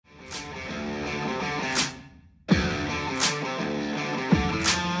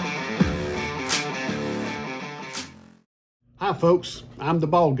Hi folks, I'm the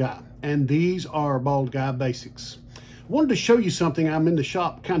Bald Guy, and these are Bald Guy Basics. I wanted to show you something. I'm in the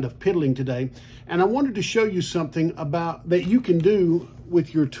shop kind of piddling today, and I wanted to show you something about that you can do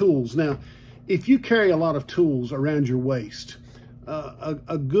with your tools. Now, if you carry a lot of tools around your waist,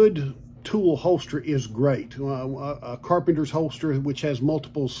 a good tool holster is great. A carpenter's holster, which has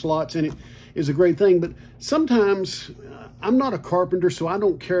multiple slots in it, is a great thing, but sometimes I'm not a carpenter, so I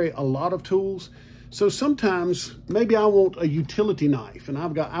don't carry a lot of tools. So sometimes maybe I want a utility knife, and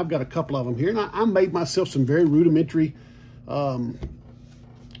I've got a couple of them here, and I made myself some very rudimentary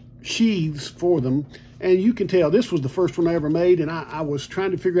sheaths for them. And you can tell this was the first one I ever made, and I was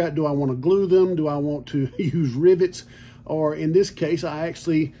trying to figure out, do I want to glue them? Do I want to use rivets? Or in this case, I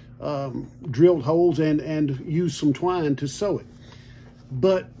actually drilled holes and used some twine to sew it.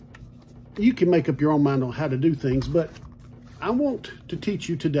 But you can make up your own mind on how to do things, but I want to teach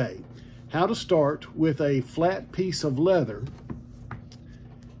you today how to start with a flat piece of leather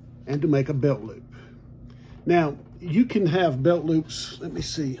and to make a belt loop. Now, you can have belt loops. Let me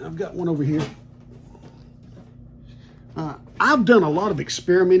see, I've got one over here. I've done a lot of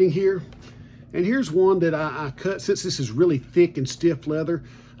experimenting here, and here's one that I cut. Since this is really thick and stiff leather,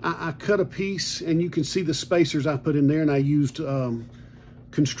 I cut a piece, and you can see the spacers I put in there, and I used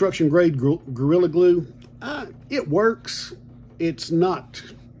construction grade Gorilla Glue. It works. It's not,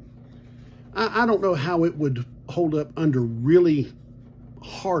 I don't know how it would hold up under really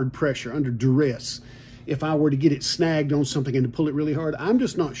hard pressure, under duress. If I were to get it snagged on something and to pull it really hard, I'm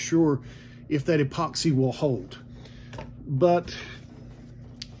just not sure if that epoxy will hold. But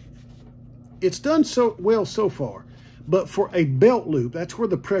it's done so well so far. But for a belt loop, that's where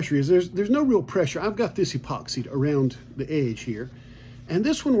the pressure is. There's no real pressure. I've got this epoxied around the edge here, and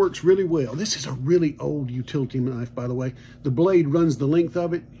this one works really well. This is a really old utility knife, by the way. The blade runs the length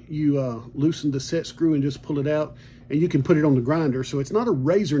of it. You loosen the set screw and just pull it out, and you can put it on the grinder. So it's not a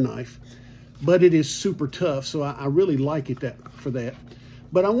razor knife, but it is super tough. So I really like it for that.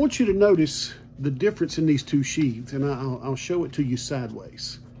 But I want you to notice the difference in these two sheaths, and I'll show it to you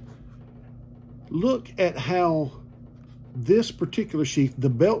sideways. Look at how this particular sheath, the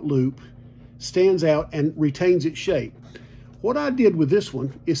belt loop, stands out and retains its shape. What I did with this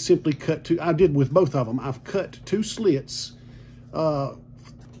one is simply I did with both of them. I've cut two slits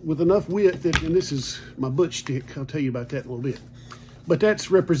with enough width and this is my butch stick. I'll tell you about that in a little bit. But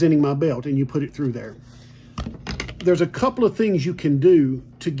that's representing my belt, and you put it through there. There's a couple of things you can do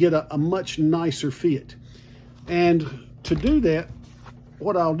to get a much nicer fit. And to do that,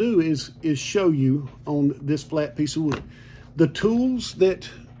 what I'll do is show you on this flat piece of wood. The tools that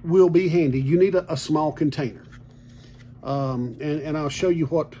will be handy, you need a small container. And I'll show you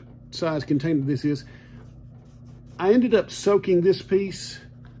what size container this is. I ended up soaking this piece,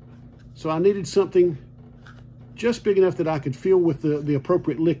 so I needed something just big enough that I could fill with the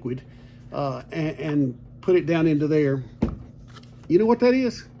appropriate liquid and put it down into there. You know what that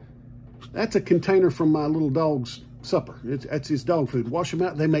is? That's a container from my little dog's supper. That's his dog food. Wash them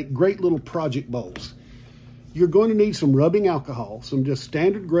out. They make great little project bowls. You're going to need some rubbing alcohol, some just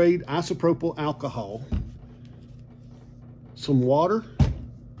standard grade isopropyl alcohol, some water,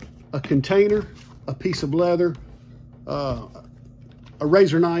 a container, a piece of leather, a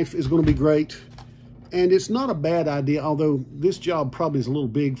razor knife is going to be great. And it's not a bad idea, although this job probably is a little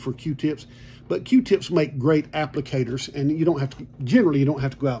big for Q-tips, but Q-tips make great applicators, and generally you don't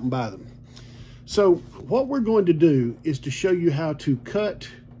have to go out and buy them. So what we're going to do is to show you how to cut.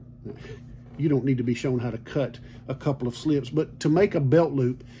 You don't need to be shown how to cut a couple of slips, but to make a belt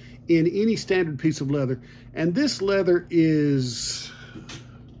loop in any standard piece of leather. And this leather is,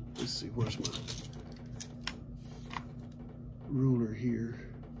 let's see, where's my ruler here?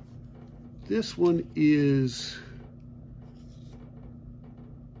 This one is,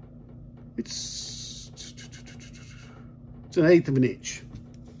 it's 1/8 of an inch.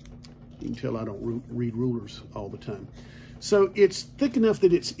 You can tell I don't read rulers all the time. So it's thick enough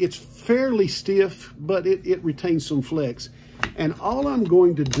that it's fairly stiff, but it retains some flex. And all I'm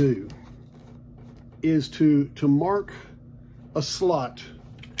going to do is to mark a slot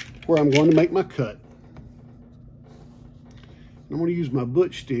where I'm going to make my cut. I'm going to use my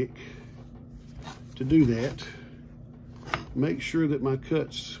butch stick to do that. Make sure that my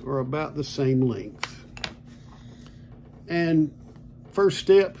cuts are about the same length. And first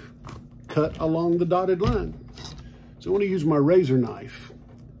step, cut along the dotted line. So I want to use my razor knife.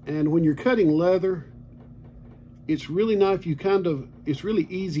 And when you're cutting leather, it's really it's really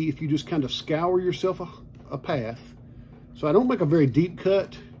easy if you just kind of scour yourself a path. So I don't make a very deep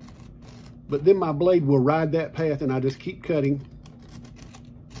cut, but then my blade will ride that path, and I just keep cutting,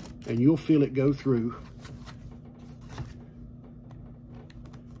 and you'll feel it go through.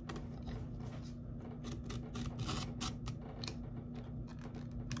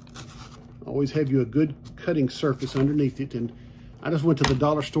 Always have you a good cutting surface underneath it. And I just went to the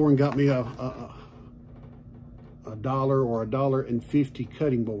dollar store and got me a $1 or $1.50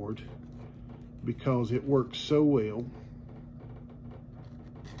 cutting board because it works so well.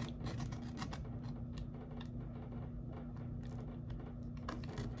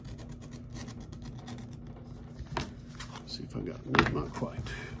 Let's see if I got, no, not quite.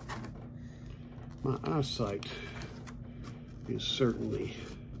 My eyesight is certainly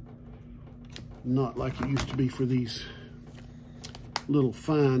not like it used to be for these little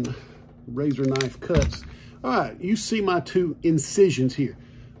fine razor knife cuts. All right, you see my 2 incisions here,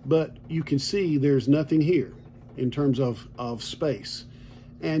 but you can see there's nothing here in terms of space.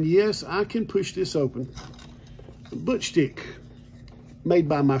 And yes, I can push this open. Butch stick, made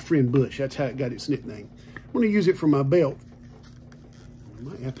by my friend Butch. That's how it got its nickname. I'm gonna use it for my belt. I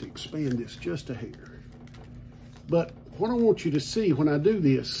might have to expand this just a hair. But what I want you to see when I do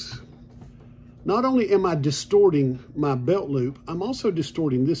this, not only am I distorting my belt loop, I'm also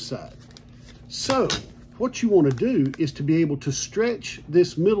distorting this side. So what you want to do is to be able to stretch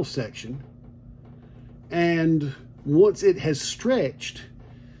this middle section, and once it has stretched,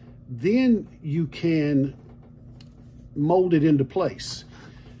 then you can mold it into place.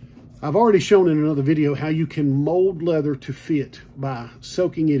 I've already shown in another video how you can mold leather to fit by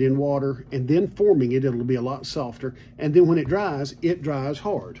soaking it in water and then forming it. It'll be a lot softer, and then when it dries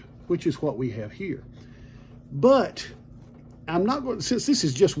hard, which is what we have here. But I'm not going to, since this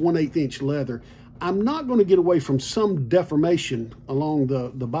is just 1/8 inch leather, I'm not going to get away from some deformation along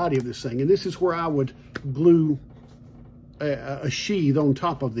the body of this thing. And this is where I would glue a sheath on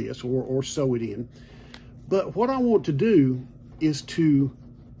top of this or sew it in. But what I want to do is to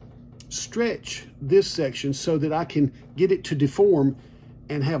stretch this section so that I can get it to deform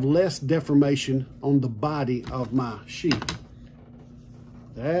and have less deformation on the body of my sheath.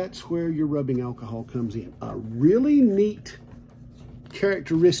 That's where your rubbing alcohol comes in. A really neat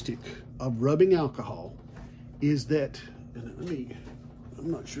characteristic of rubbing alcohol is that, and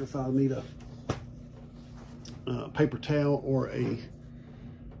I'm not sure if I'll need a paper towel or a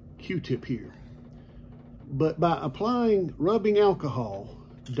Q-tip here, but by applying rubbing alcohol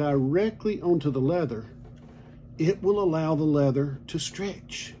directly onto the leather, it will allow the leather to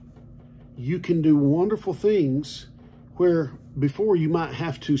stretch. You can do wonderful things where before you might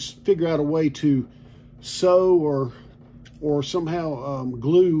have to figure out a way to sew or somehow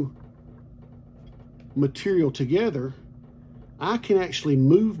glue material together. I can actually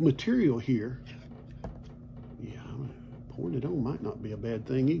move material here. Yeah, pouring it on might not be a bad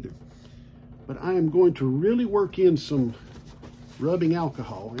thing either. But I am going to really work in some rubbing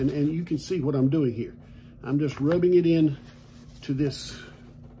alcohol, and you can see what I'm doing here. I'm just rubbing it in to this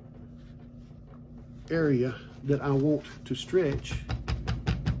area that I want to stretch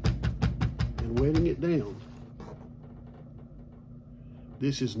and wetting it down.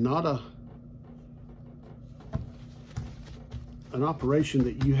 This is not an operation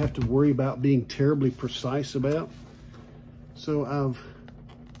that you have to worry about being terribly precise about. So I've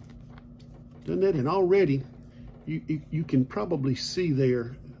done that, and already you can probably see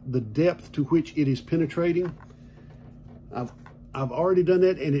there the depth to which it is penetrating. I've already done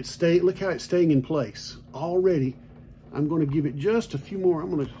that, and look how it's staying in place already. I'm going to give it just a few more. I'm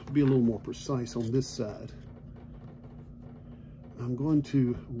going to be a little more precise on this side. I'm going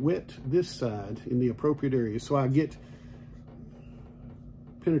to wet this side in the appropriate area so I get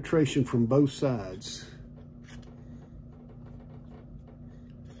penetration from both sides.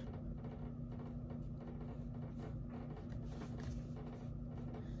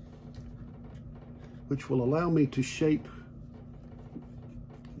 Which will allow me to shape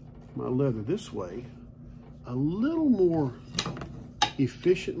my leather this way a little more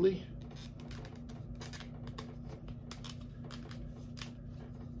efficiently.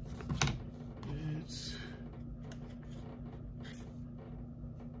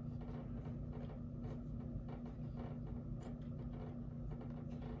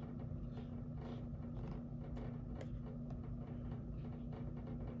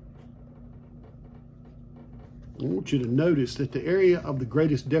 I want you to notice that the area of the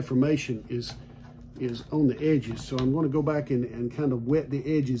greatest deformation is on the edges. So I'm going to go back and kind of wet the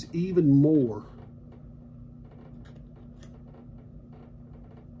edges even more.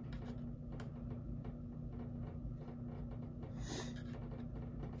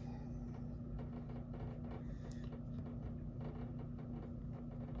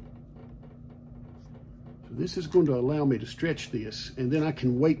 So this is going to allow me to stretch this, and then I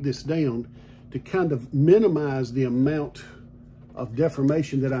can weight this down to kind of minimize the amount of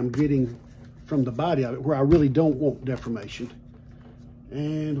deformation that I'm getting from the body of it, where I really don't want deformation.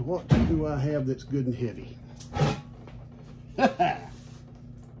 And what do I have that's good and heavy?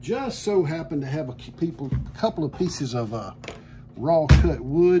 Just so happen to have a couple of pieces of raw cut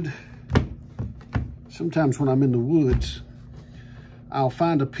wood. Sometimes when I'm in the woods, I'll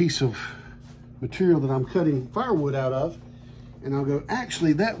find a piece of material that I'm cutting firewood out of, and I'll go,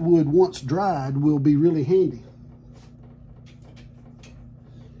 actually, that wood once dried will be really handy.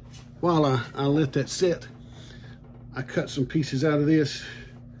 While I let that sit, I cut some pieces out of this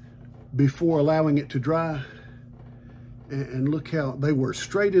before allowing it to dry. And look how they were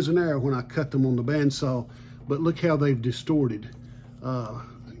straight as an arrow when I cut them on the bandsaw, but look how they've distorted.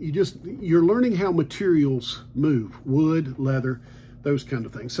 You're learning how materials move, wood, leather, those kind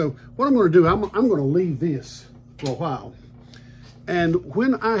of things. So what I'm going to do, I'm going to leave this for a while. And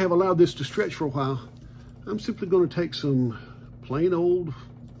when I have allowed this to stretch for a while, I'm simply going to take some plain old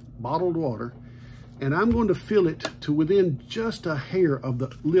bottled water, and I'm going to fill it to within just a hair of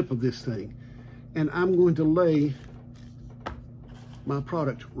the lip of this thing. And I'm going to lay my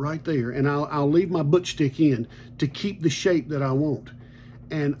product right there, and I'll leave my butch stick in to keep the shape that I want.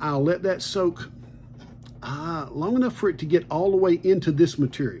 And I'll let that soak long enough for it to get all the way into this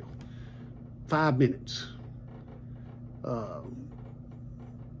material. 5 minutes.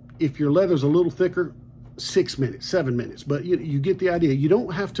 If your leather's a little thicker, 6 minutes, 7 minutes. But you get the idea. You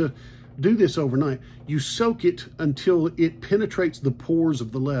don't have to do this overnight. You soak it until it penetrates the pores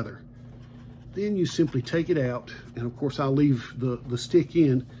of the leather. Then you simply take it out, and of course I'll leave the stick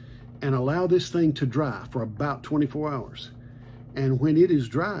in and allow this thing to dry for about 24 hours. And when it is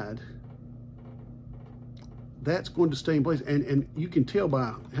dried, that's going to stay in place. And you can tell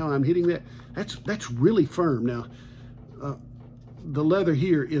by how I'm hitting that, that's really firm. Now, the leather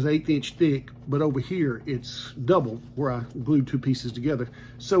here is 1/8 inch thick, but over here it's double where I glued 2 pieces together.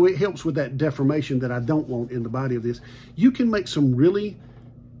 So it helps with that deformation that I don't want in the body of this. You can make some really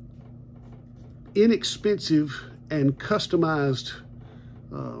inexpensive and customized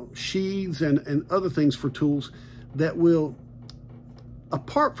sheaths and other things for tools that will,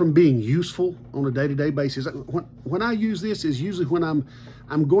 apart from being useful on a day-to-day basis. When I use this is usually when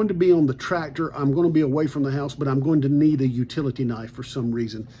I'm going to be on the tractor, I'm going to be away from the house, but I'm going to need a utility knife for some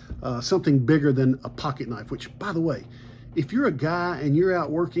reason, something bigger than a pocket knife, which, by the way, if you're a guy and you're out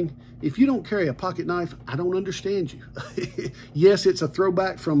working, if you don't carry a pocket knife, I don't understand you. Yes, it's a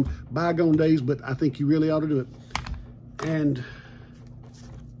throwback from bygone days, but I think you really ought to do it. And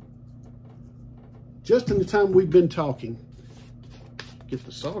just in the time we've been talking, get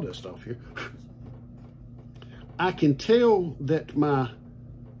the sawdust off here, I can tell that my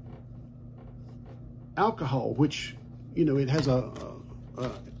alcohol, which, you know, it has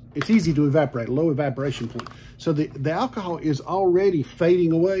it's easy to evaporate, a low evaporation point. So the alcohol is already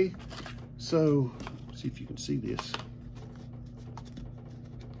fading away. So, see if you can see this.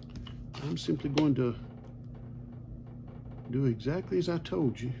 I'm simply going to do exactly as I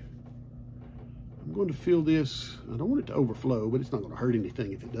told you. I'm going to fill this. I don't want it to overflow, but it's not going to hurt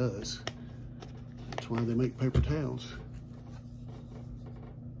anything if it does. That's why they make paper towels.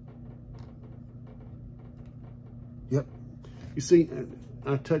 Yep. You see,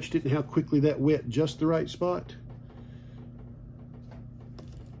 I touched it and how quickly that wet just the right spot.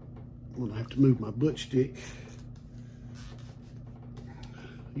 I'm gonna have to move my butch stick.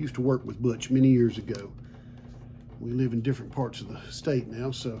 I used to work with butch many years ago. We live in different parts of the state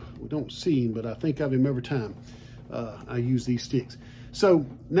now, so we don't see him, but I think of him every time I use these sticks. So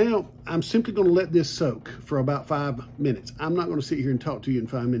now I'm simply gonna let this soak for about 5 minutes. I'm not gonna sit here and talk to you in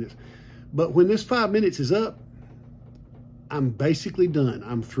 5 minutes, but when this 5 minutes is up, I'm basically done.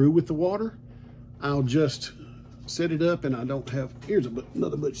 I'm through with the water. I'll just set it up, and I don't have, here's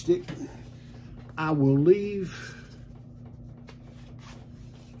another butch stick. I will leave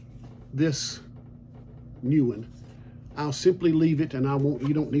this new one. I'll simply leave it, and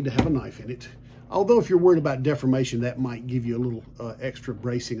you don't need to have a knife in it. Although if you're worried about deformation, that might give you a little extra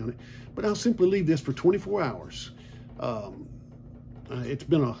bracing on it. But I'll simply leave this for 24 hours. It's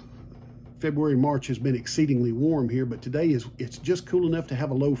been February, March has been exceedingly warm here, but today it's just cool enough to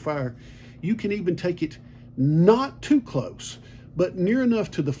have a low fire. You can even take it not too close, but near enough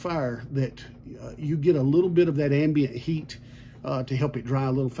to the fire that you get a little bit of that ambient heat to help it dry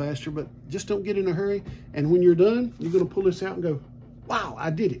a little faster, but just don't get in a hurry. And when you're done, you're gonna pull this out and go, wow, I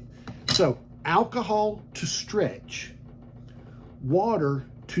did it. So alcohol to stretch, water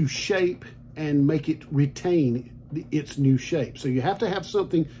to shape and make it retain its new shape. So you have to have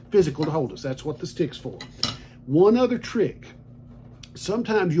something physical to hold us. That's what the stick's for. One other trick,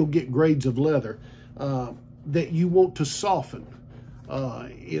 sometimes you'll get grades of leather that you want to soften.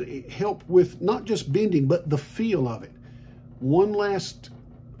 It help with not just bending, but the feel of it. One last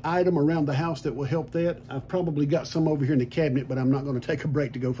item around the house that will help that. I've probably got some over here in the cabinet, but I'm not going to take a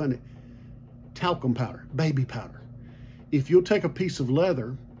break to go find it. Talcum powder, baby powder. If you'll take a piece of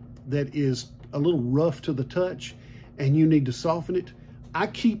leather that is a little rough to the touch and you need to soften it, I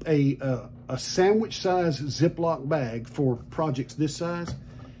keep a sandwich size Ziploc bag for projects this size,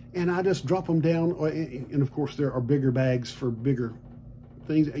 and I just drop them down. And of course there are bigger bags for bigger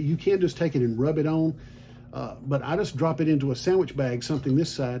things. You can just take it and rub it on, but I just drop it into a sandwich bag, something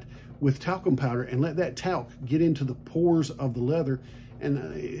this side, with talcum powder, and let that talc get into the pores of the leather.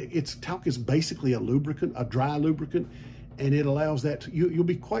 And talc is basically a lubricant, a dry lubricant, and it allows that you'll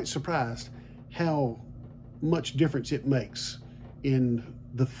be quite surprised how much difference it makes in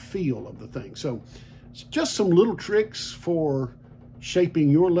the feel of the thing. So just some little tricks for shaping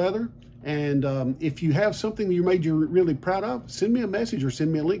your leather. And if you have something you're really proud of, send me a message or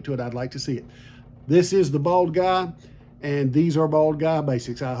send me a link to it. I'd like to see it. This is The Bald Guy, and these are Bald Guy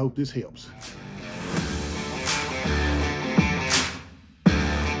Basics. I hope this helps.